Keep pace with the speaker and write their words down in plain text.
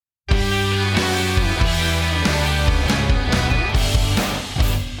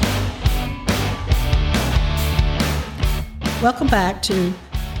Welcome back to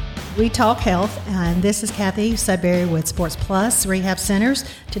We Talk Health, and this is Kathy Sudbury with Sports Plus Rehab Centers.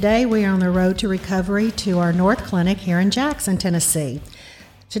 Today we are on the road to recovery to our North Clinic here in Jackson, Tennessee.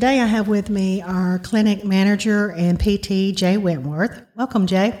 Today I have with me our clinic manager and PT, Jay Wentworth. Welcome,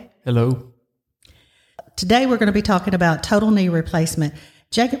 Jay. Hello. Today we're going to be talking about total knee replacement.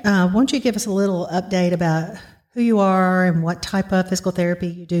 Jay, why don't you give us a little update about who you are and what type of physical therapy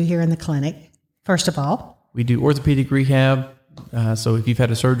you do here in the clinic, first of all? We do orthopedic rehab. So if you've had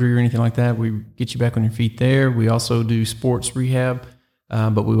a surgery or anything like that, we get you back on your feet there. We also do sports rehab,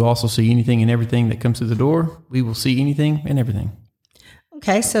 but we will also see anything and everything that comes through the door. We will see anything and everything.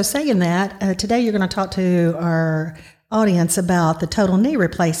 Okay, so saying that, today you're going to talk to our audience about the total knee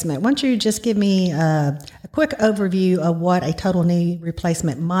replacement. Why don't you just give me a quick overview of what a total knee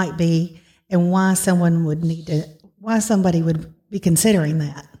replacement might be and why somebody would be considering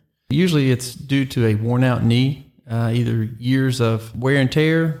that? Usually it's due to a worn out knee, either years of wear and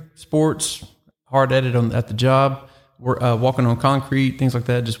tear, sports, hard at it at the job, walking on concrete, things like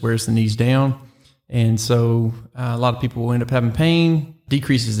that just wears the knees down. And so a lot of people will end up having pain,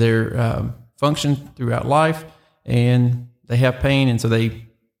 decreases their function throughout life, and they have pain, and so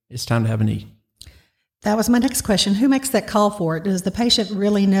it's time to have a knee. That was my next question. Who makes that call for it? Does the patient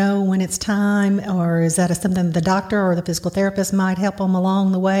really know when it's time, or is that something the doctor or the physical therapist might help them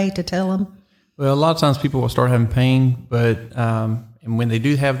along the way to tell them? Well, a lot of times people will start having pain, but and when they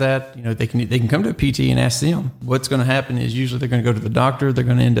do have that, they can come to a PT and ask them. What's going to happen is usually they're going to go to the doctor. They're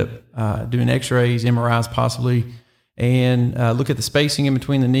going to end up doing X-rays, MRIs possibly, and look at the spacing in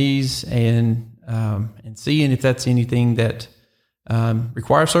between the knees and seeing if that's anything that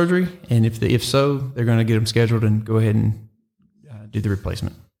require surgery, and if so, they're going to get them scheduled and go ahead and do the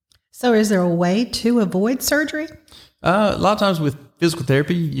replacement. So is there a way to avoid surgery? A lot of times with physical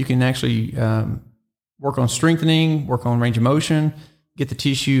therapy, you can actually work on strengthening, work on range of motion, get the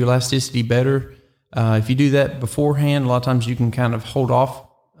tissue elasticity better. If you do that beforehand, a lot of times you can kind of hold off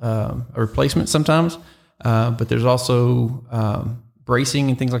a replacement sometimes, but there's also bracing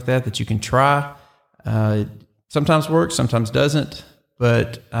and things like that you can try. Sometimes works, sometimes doesn't,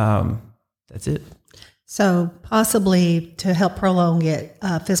 but that's it. So possibly to help prolong it,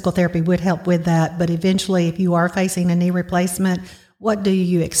 physical therapy would help with that. But eventually, if you are facing a knee replacement, what do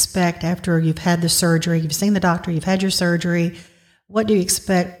you expect after you've had the surgery? You've seen the doctor, you've had your surgery. What do you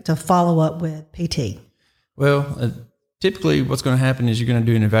expect to follow up with PT? Well, typically what's going to happen is you're going to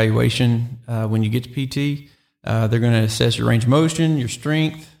do an evaluation when you get to PT. They're going to assess your range of motion, your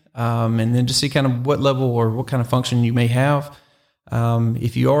strength, and then just see kind of what level or what kind of function you may have.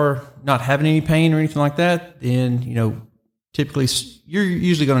 If you are not having any pain or anything like that, then, typically you're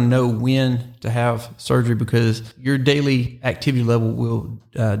usually going to know when to have surgery because your daily activity level will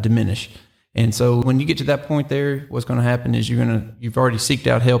diminish. And so when you get to that point there, what's going to happen is you've already seeked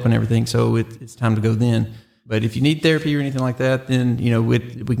out help and everything. So it's time to go then. But if you need therapy or anything like that, then,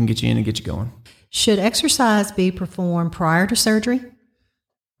 we can get you in and get you going. Should exercise be performed prior to surgery?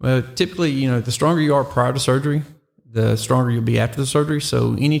 Well, typically, the stronger you are prior to surgery, the stronger you'll be after the surgery.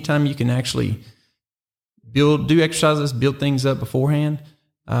 So anytime you can actually do exercises, build things up beforehand,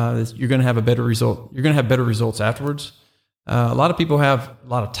 you're going to have a better result. You're going to have better results afterwards. A lot of people have a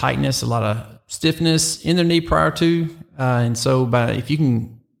lot of tightness, a lot of stiffness in their knee prior to. And so if you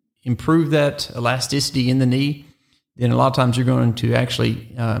can improve that elasticity in the knee, then a lot of times you're going to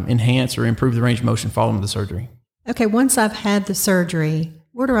actually enhance or improve the range of motion following the surgery. Okay, once I've had the surgery,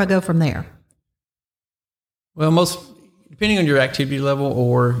 where do I go from there? Well, depending on your activity level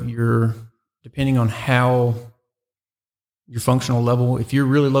or depending on how your functional level, if you're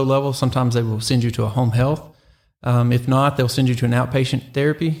really low level, sometimes they will send you to a home health. If not, they'll send you to an outpatient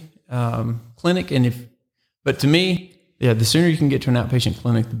therapy clinic. But to me, the sooner you can get to an outpatient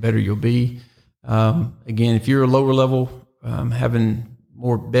clinic, the better you'll be. Again, if you're a lower level, having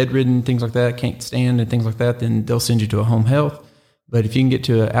more bedridden, things like that, can't stand and things like that, then they'll send you to a home health. But if you can get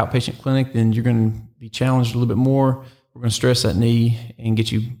to an outpatient clinic, then you're going to be challenged a little bit more. We're going to stress that knee and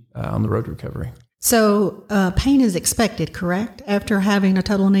get you on the road to recovery. So pain is expected, correct, after having a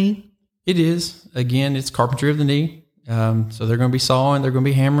total knee? It is. Again, it's carpentry of the knee. So they're going to be sawing, they're going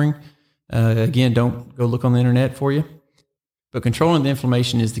to be hammering. Again, don't go look on the internet for you. But controlling the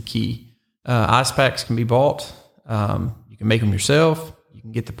inflammation is the key. Ice packs can be bought. You can make them yourself. You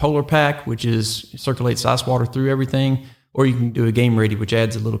can get the Polar Pack, which circulates ice water through everything. Or you can do a Game Ready, which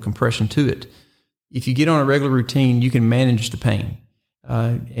adds a little compression to it. If you get on a regular routine, you can manage the pain.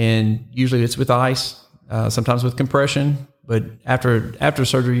 And usually it's with ice, sometimes with compression. But after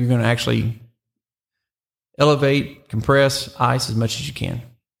surgery, you're going to actually elevate, compress, ice as much as you can.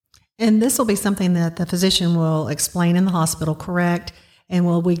 And this will be something that the physician will explain in the hospital, correct? And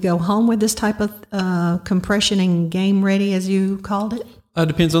will we go home with this type of compression and game ready, as you called it?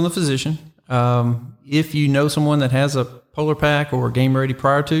 Depends on the physician. If you know someone that has a Polar Pack or game ready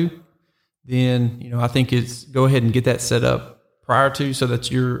prior to, then I think it's go ahead and get that set up prior to, so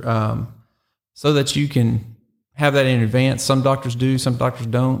that you can have that in advance. Some doctors do, some doctors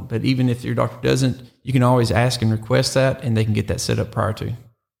don't. But even if your doctor doesn't, you can always ask and request that, and they can get that set up prior to.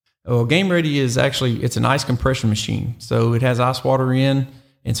 Well, Game Ready is actually, it's an ice compression machine. So it has ice water in,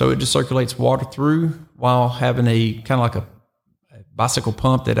 and so it just circulates water through while having a kind of like a bicycle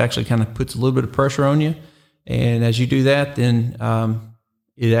pump that actually kind of puts a little bit of pressure on you. And as you do that, then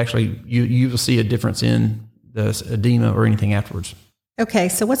it actually, you will see a difference in the edema or anything afterwards. Okay,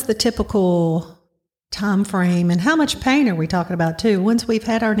 so what's the typical time frame, and how much pain are we talking about too? Once we've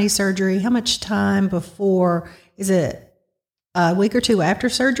had our knee surgery, how much time before? Is it a week or two after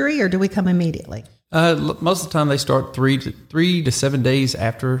surgery, or do we come immediately? Most of the time they start 3 to 7 days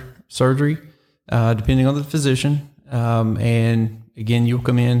after surgery, depending on the physician. And again, you'll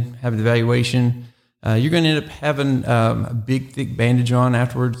come in, have the evaluation. You're going to end up having a big, thick bandage on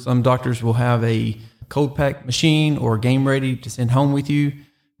afterwards. Some doctors will have a cold pack machine or Game Ready to send home with you,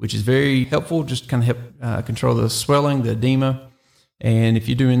 which is very helpful, just kind of help control the swelling, the edema. And if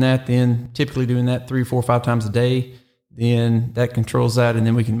you're doing that, then typically doing that 3, 4, 5 times a day, then that controls that, and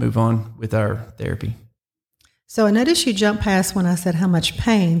then we can move on with our therapy. So I noticed you jumped past when I said how much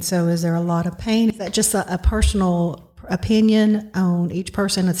pain. So is there a lot of pain? Is that just a personal opinion on each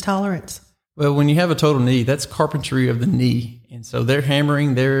person's tolerance? Well, when you have a total knee, that's carpentry of the knee. And so they're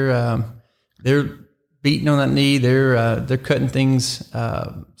hammering, they're beating on that knee, they're cutting things.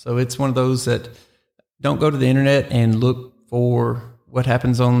 So it's one of those that don't go to the internet and look for what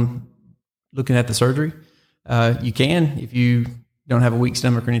happens on looking at the surgery. You can if you don't have a weak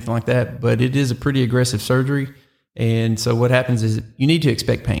stomach or anything like that, but it is a pretty aggressive surgery. And so what happens is you need to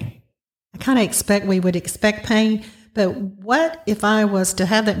expect pain. I kind of we would expect pain, but what if I was to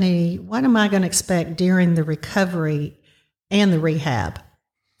have that knee, what am I going to expect during the recovery and the rehab?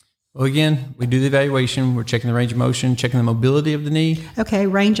 Well, again, we do the evaluation. We're checking the range of motion, checking the mobility of the knee. Okay,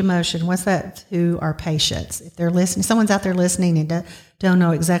 range of motion. What's that to our patients? If they're listening, someone's out there listening and don't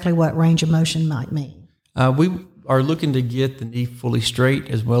know exactly what range of motion might mean. We are looking to get the knee fully straight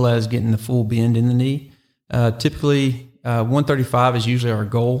as well as getting the full bend in the knee. Typically, 135 is usually our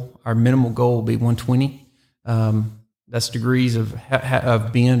goal. Our minimal goal will be 120. That's degrees of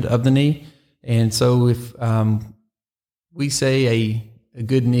bend of the knee. And so if we say a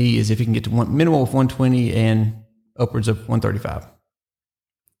good knee is if you can get to minimal of 120 and upwards of 135.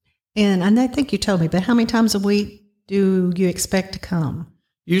 And I think you told me, but how many times a week do you expect to come?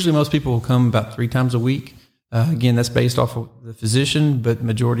 Usually most people will come about 3 times a week. Again, that's based off of the physician, but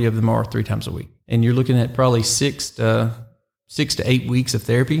majority of them are 3 times a week. And you're looking at probably 6 to 8 weeks of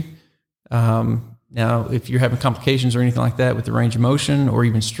therapy. Now, if you're having complications or anything like that with the range of motion or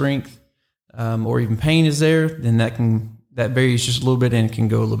even strength or even pain is there, then that varies just a little bit and it can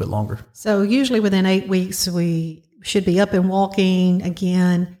go a little bit longer. So usually within 8 weeks, we should be up and walking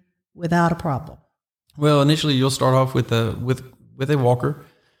again without a problem. Well, initially you'll start off with a walker.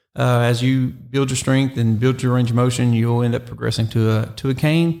 As you build your strength and build your range of motion, you'll end up progressing to a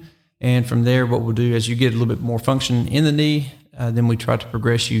cane. And from there, what we'll do as you get a little bit more function in the knee, then we try to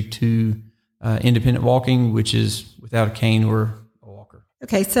progress you to independent walking, which is without a cane or a walker.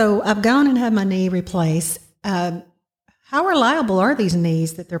 Okay, so I've gone and had my knee replaced. How reliable are these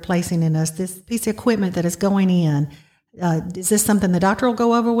knees that they're placing in us, this piece of equipment that is going in? Is this something the doctor will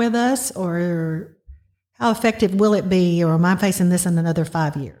go over with us, or how effective will it be, or am I facing this in another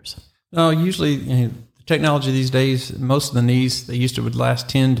 5 years? No, usually the technology these days, most of the knees, they used to would last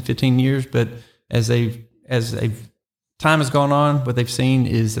 10 to 15 years, but as time has gone on, what they've seen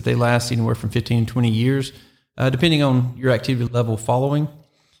is that they last anywhere from 15 to 20 years, depending on your activity level following.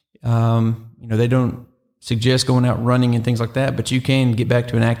 They don't suggest going out running and things like that, but you can get back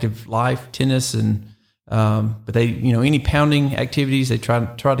to an active life, tennis, and but they, any pounding activities, they try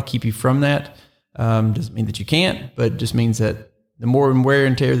to keep you from that. Doesn't mean that you can't, but it just means that the more wear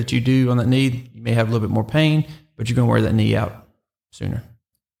and tear that you do on that knee, you may have a little bit more pain, but you're going to wear that knee out sooner.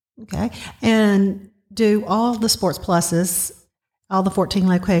 Okay. And do all the Sports Pluses, all the 14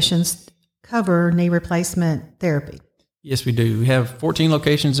 locations, cover knee replacement therapy? Yes, we do. We have 14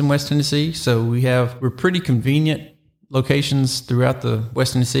 locations in West Tennessee, so we're pretty convenient locations throughout the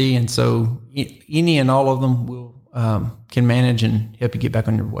West Tennessee, and so any and all of them will can manage and help you get back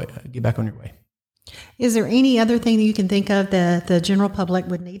on your way. Is there any other thing that you can think of that the general public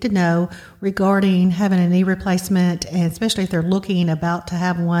would need to know regarding having a knee replacement, and especially if they're about to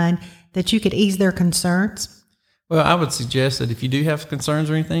have one, that you could ease their concerns? Well, I would suggest that if you do have concerns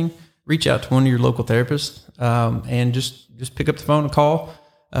or anything, reach out to one of your local therapists and just pick up the phone and call,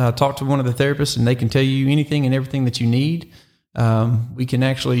 talk to one of the therapists, and they can tell you anything and everything that you need. We can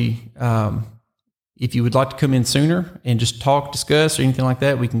actually, if you would like to come in sooner and just talk, discuss, or anything like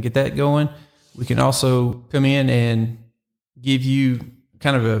that, we can get that going. We can also come in and give you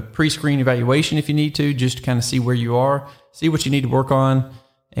kind of a pre-screen evaluation if you need to, just to kind of see where you are, see what you need to work on.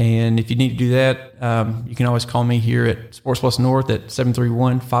 And if you need to do that, you can always call me here at Sports Plus North at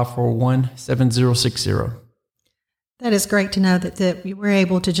 731-541-7060. That is great to know that we were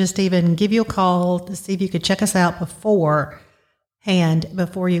able to just even give you a call to see if you could check us out before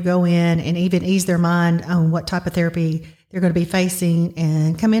you go in, and even ease their mind on what type of therapy they're going to be facing,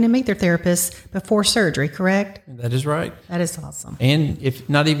 and come in and meet their therapist before surgery, correct? That is right. That is awesome. And if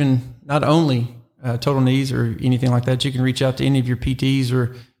not only total knees or anything like that, you can reach out to any of your PTs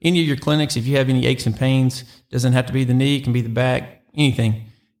or any of your clinics. If you have any aches and pains, doesn't have to be the knee, it can be the back, anything.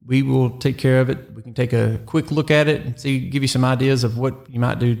 We will take care of it. We can take a quick look at it and give you some ideas of what you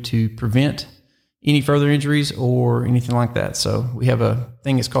might do to prevent any further injuries or anything like that. So we have a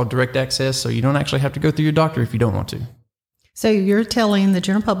thing that's called direct access, so you don't actually have to go through your doctor if you don't want to. So you're telling the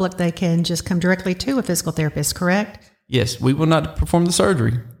general public they can just come directly to a physical therapist, correct? Yes, we will not perform the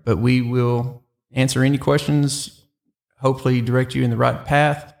surgery, but we will answer any questions, hopefully direct you in the right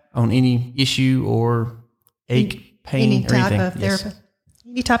path on any issue or ache, pain, or anything.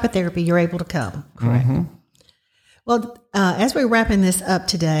 Any type of therapy, you're able to come, correct? Mm-hmm. Well, as we're wrapping this up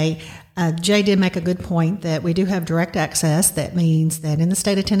today, Jay did make a good point that we do have direct access. That means that in the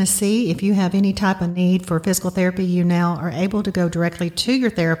state of Tennessee, if you have any type of need for physical therapy, you now are able to go directly to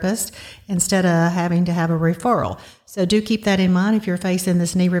your therapist instead of having to have a referral. So do keep that in mind. If you're facing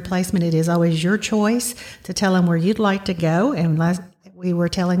this knee replacement, it is always your choice to tell them where you'd like to go. And we were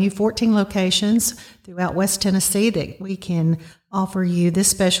telling you 14 locations throughout West Tennessee that we can offer you this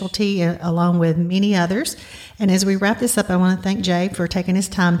specialty along with many others. And as we wrap this up, I want to thank Jay for taking his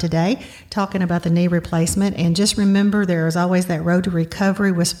time today talking about the knee replacement. And just remember, there is always that road to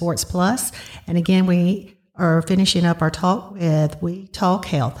recovery with Sports Plus. And again, we are finishing up our talk with We Talk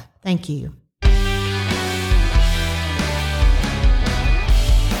Health. Thank you.